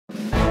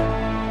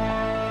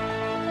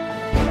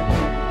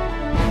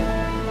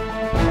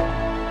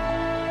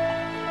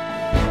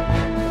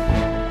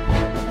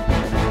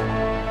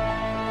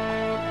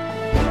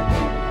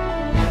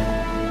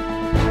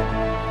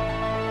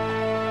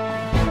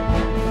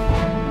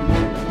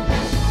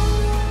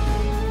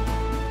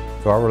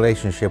So our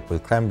relationship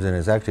with Clemson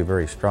is actually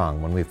very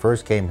strong. When we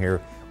first came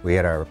here, we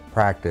had our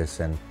practice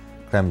and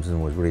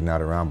Clemson was really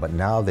not around, but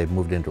now they've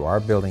moved into our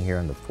building here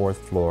on the 4th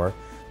floor.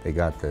 They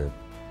got the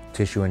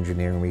tissue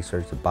engineering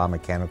research, the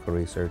biomechanical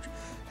research,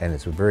 and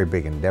it's a very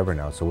big endeavor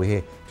now. So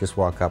we just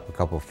walk up a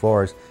couple of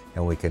floors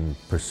and we can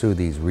pursue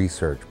these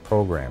research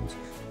programs.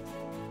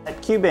 At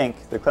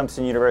CUBEInC, the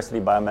Clemson University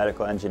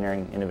Biomedical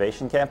Engineering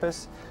Innovation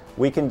Campus,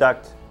 we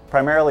conduct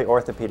primarily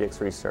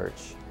orthopedics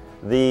research.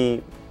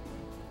 The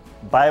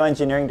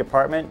bioengineering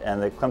department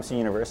and the Clemson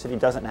University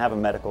doesn't have a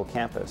medical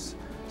campus.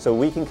 So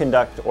we can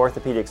conduct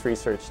orthopedics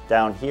research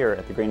down here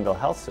at the Greenville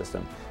Health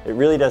System. It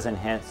really does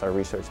enhance our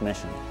research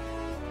mission.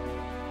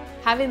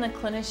 Having the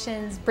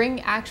clinicians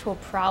bring actual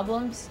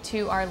problems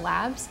to our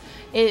labs,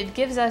 it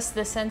gives us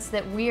the sense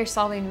that we are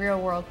solving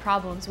real-world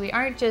problems. We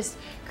aren't just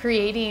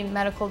creating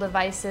medical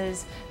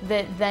devices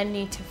that then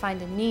need to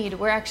find a need.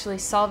 We're actually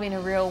solving a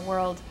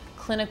real-world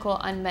clinical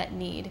unmet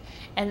need.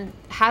 And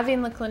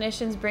having the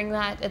clinicians bring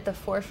that at the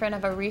forefront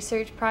of a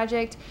research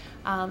project,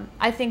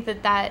 I think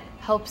that that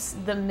helps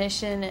the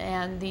mission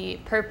and the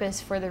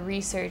purpose for the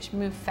research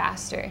move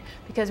faster,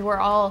 because we're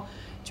all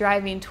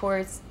driving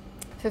towards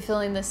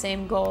fulfilling the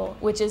same goal,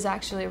 which is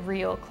actually a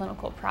real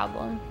clinical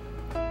problem.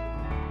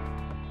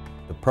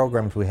 The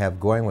programs we have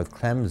going with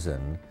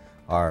Clemson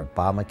are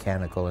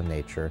biomechanical in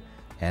nature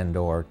and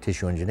or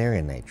tissue engineering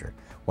in nature.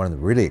 One of the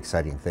really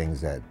exciting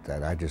things that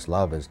I just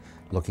love is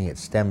looking at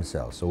stem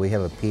cells. So we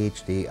have a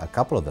PhD, a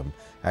couple of them,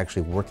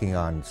 actually working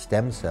on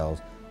stem cells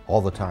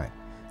all the time.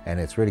 And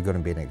it's really going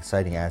to be an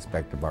exciting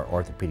aspect of our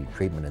orthopedic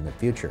treatment in the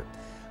future.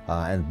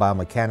 And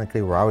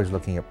biomechanically, we're always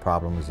looking at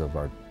problems of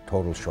our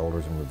total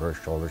shoulders and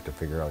reverse shoulders to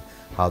figure out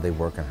how they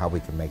work and how we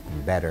can make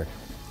them better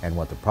and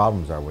what the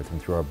problems are with them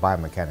through our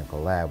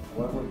biomechanical lab.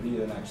 What would be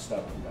the next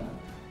step in that?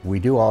 We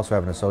do also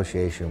have an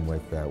association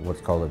with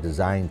what's called a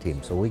design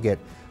team. So we get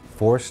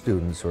 4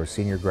 students who are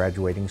senior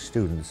graduating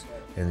students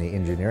in the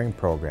engineering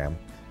program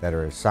that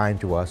are assigned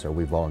to us, or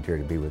we volunteer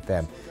to be with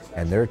them,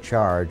 and their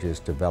charge is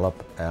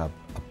develop,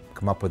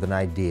 come up with an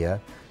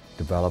idea,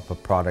 develop a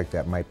product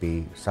that might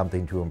be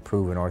something to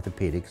improve in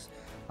orthopedics,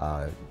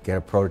 get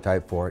a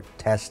prototype for it,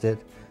 test it,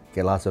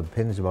 get lots of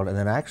opinions about it, and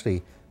then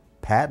actually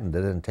patent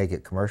it and take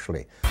it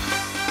commercially.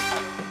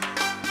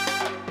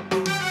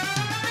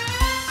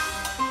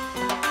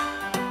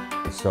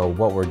 So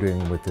what we're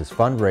doing with this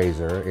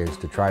fundraiser is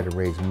to try to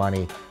raise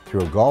money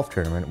through a golf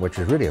tournament, which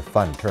is really a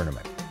fun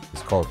tournament.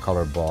 It's called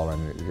Color Ball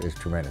and it is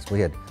tremendous.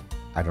 We had,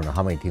 I don't know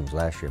how many teams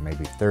last year,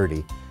 maybe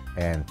 30,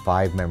 and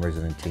 5 members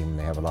in the team, and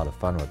they have a lot of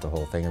fun with the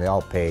whole thing, and they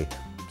all pay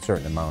a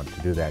certain amount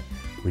to do that.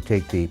 We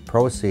take the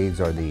proceeds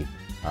or the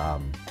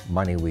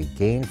money we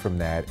gain from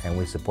that and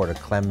we support a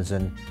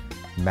Clemson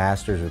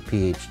master's or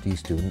PhD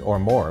student or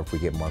more if we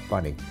get more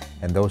funding.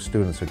 And those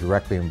students are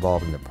directly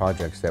involved in the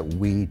projects that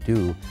we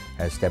do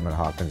as Steadman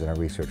Hawkins and our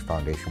research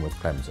foundation with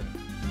Clemson.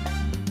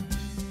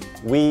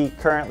 We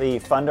currently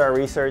fund our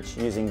research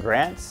using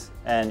grants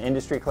and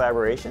industry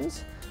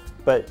collaborations,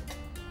 but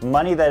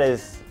money that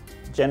is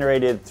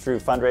generated through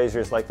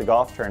fundraisers like the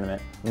golf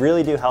tournament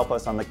really do help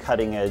us on the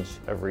cutting edge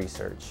of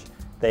research.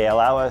 They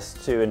allow us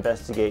to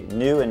investigate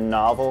new and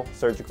novel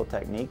surgical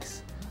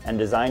techniques and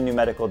design new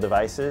medical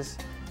devices,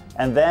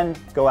 and then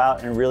go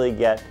out and really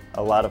get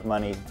a lot of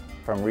money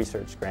from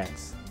research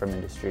grants from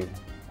industry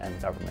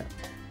and government.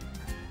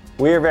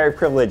 We are very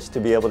privileged to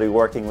be able to be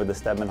working with the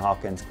Steadman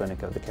Hawkins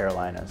Clinic of the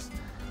Carolinas.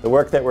 The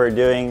work that we're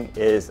doing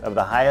is of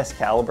the highest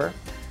caliber.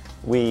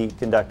 We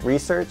conduct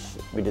research,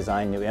 we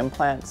design new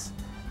implants,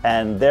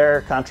 and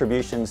their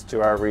contributions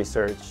to our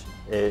research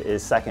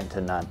is second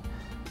to none.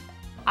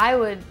 I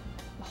would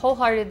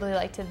wholeheartedly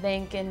like to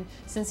thank and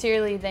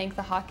sincerely thank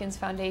the Hawkins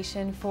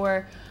Foundation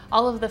for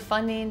all of the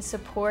funding,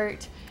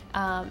 support,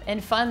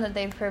 and fun that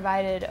they've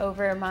provided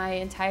over my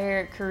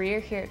entire career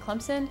here at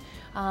Clemson.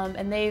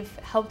 And they've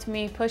helped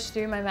me push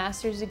through my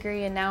master's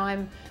degree, and now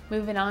I'm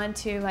moving on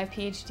to my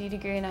PhD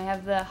degree, and I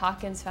have the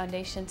Hawkins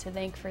Foundation to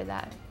thank for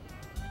that.